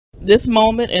This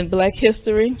moment in Black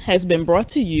history has been brought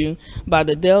to you by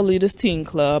the Dell Leaders Teen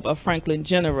Club of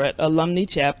Franklin-Jeanerette Alumni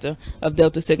Chapter of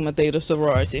Delta Sigma Theta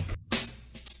Sorority.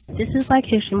 This is Black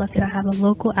History Month, and I have a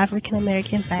local African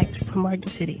American fact from Morgan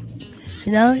City.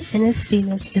 Janell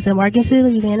Stevens is a Morgan City,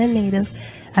 Louisiana native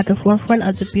at the forefront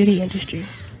of the beauty industry.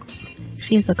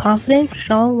 She is a confident,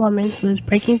 strong woman who is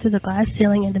breaking through the glass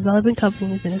ceiling and developing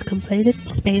companies in a competitive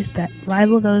space that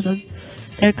rival those of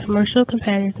their commercial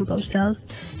competitors in both sales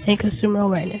and consumer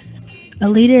awareness. A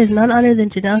leader is none other than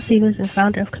Janell Stevens and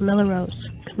founder of Camilla Rose.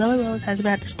 Camilla Rose has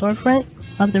been at the storefront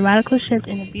of the radical shift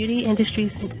in the beauty industry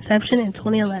since inception in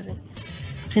 2011.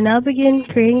 Janell began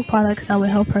creating products that would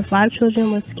help her 5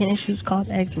 children with skin issues called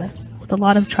eczema. With a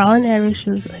lot of trial and error, she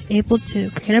was able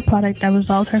to create a product that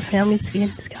resolved her family's skin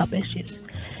and scalp issues.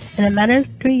 In a matter of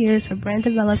 3 years, her brand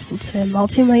developed into a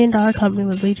multi-million-dollar company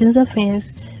with legions of fans,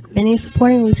 many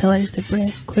supporting retailers. The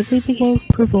brand quickly became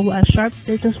proof of what a sharp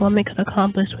businesswoman could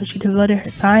accomplish when she devoted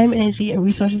her time, energy, and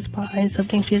resources behind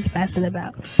something she is passionate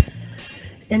about.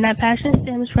 And that passion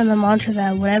stems from the mantra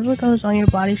that whatever goes on your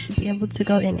body should be able to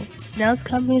go in it. Janell's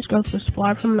company's growth was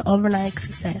far from an overnight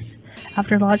success.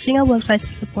 After launching a website to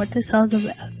support the sales of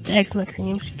the eczema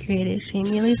cream she created, she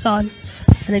immediately saw an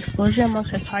explosion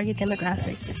amongst her target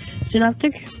demographic. Soon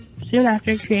after,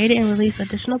 created and released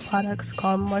additional products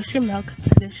called Moisture Milk,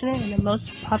 Conditioner, and the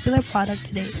most popular product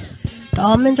to date, the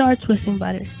Almond Jar Twisting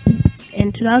Butter.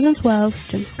 In 2012,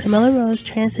 Camilla Rose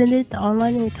transcended the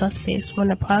online retail space when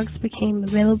the products became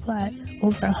available at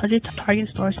over 100 Target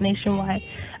stores nationwide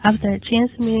after a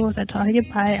chance meeting with a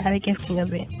Target buyer at a gifting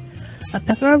event. A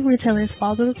plethora of retailers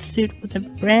followed suit, with the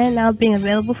brand now being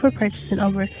available for purchase in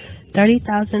over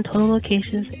 30,000 total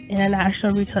locations in a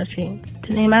national retail chain.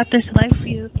 To name after select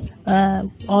few,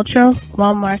 Ultra,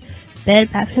 Walmart, Bed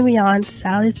Bath & Beyond,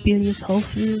 Sally's Beauties, Whole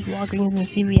Foods, Walgreens, and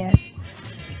CVS.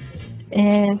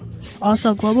 And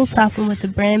also a global platform with the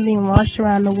brand being launched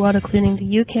around the world, including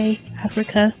the UK,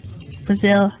 Africa,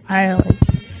 Brazil, Ireland.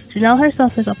 Janell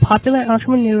herself is a popular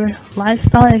entrepreneur,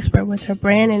 lifestyle expert with her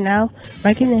brand and now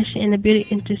recognition in the beauty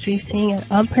industry, seeing an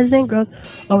unprecedented growth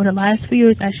over the last few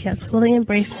years as she has fully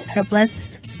embraced her blessed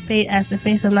fate as the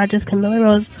face of not just Camilla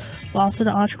Rose, but also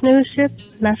the entrepreneurship,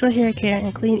 natural hair care,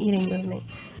 and clean eating movement.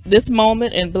 This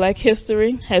moment in Black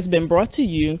history has been brought to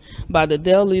you by the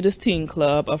Dell Leaders Teen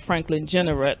Club of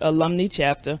Franklin-Jeanerette Alumni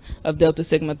Chapter of Delta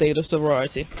Sigma Theta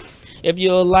Sorority. If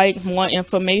you would like more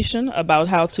information about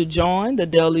how to join the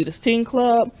Dell Leaders Teen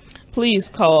Club, please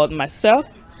call myself,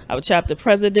 our chapter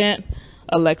president,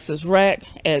 Alexis Rack,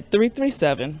 at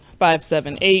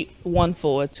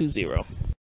 337-578-1420.